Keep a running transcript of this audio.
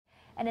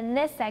And in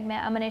this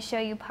segment, I'm going to show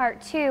you part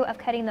 2 of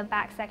cutting the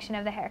back section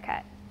of the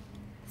haircut.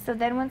 So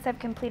then once I've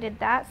completed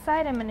that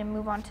side, I'm going to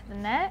move on to the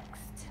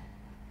next.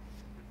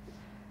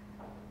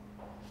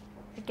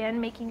 Again,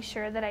 making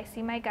sure that I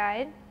see my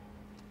guide.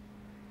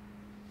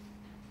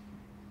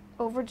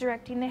 Over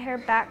directing the hair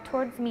back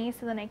towards me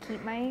so then I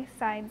keep my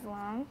sides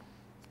long.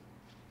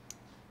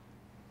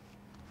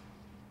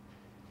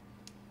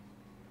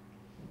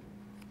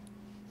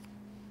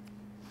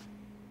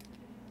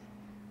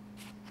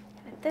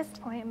 And at this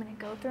point, I'm going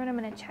to go through and I'm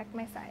going to check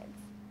my sides.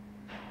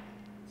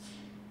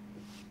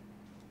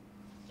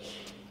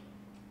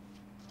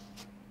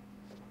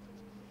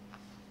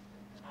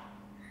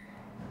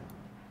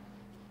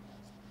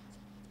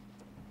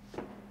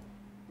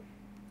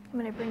 I'm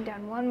going to bring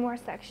down one more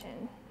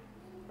section.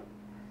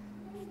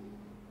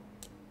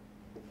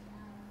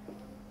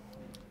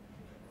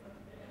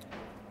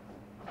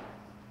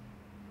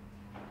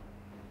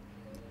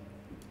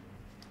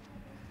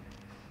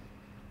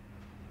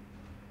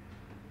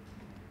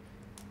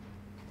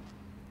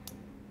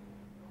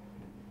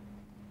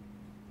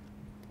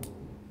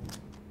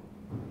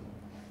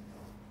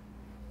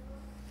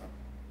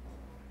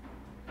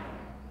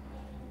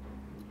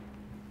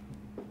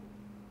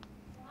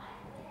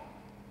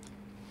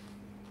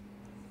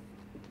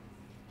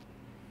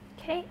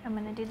 Okay, I'm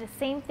going to do the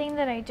same thing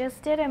that I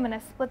just did. I'm going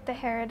to split the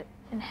hair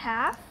in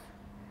half,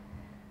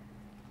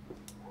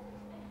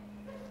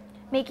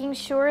 making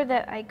sure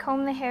that I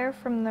comb the hair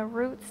from the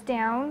roots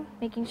down,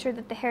 making sure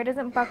that the hair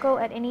doesn't buckle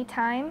at any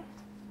time.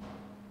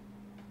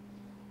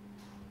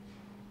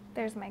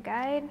 There's my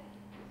guide.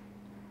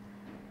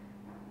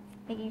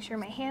 Making sure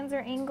my hands are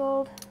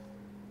angled.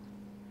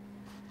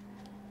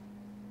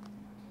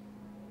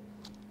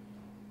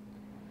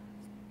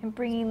 And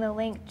bringing the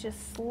length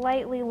just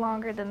slightly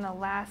longer than the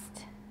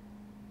last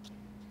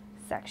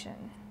section.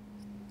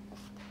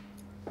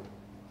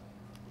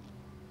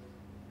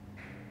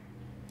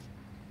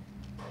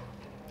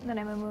 Then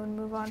I'm going to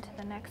move on to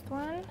the next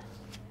one.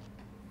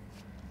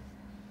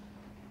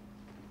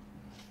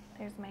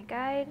 There's my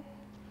guide.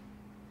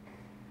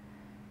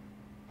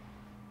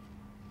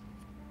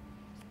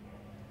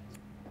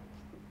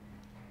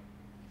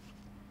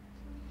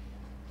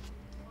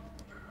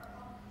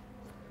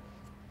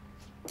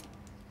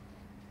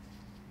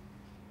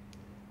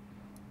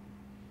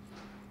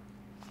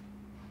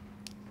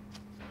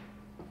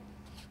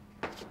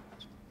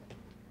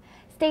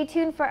 Stay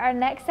tuned for our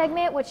next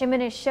segment, which I'm going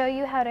to show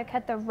you how to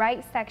cut the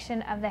right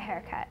section of the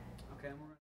haircut.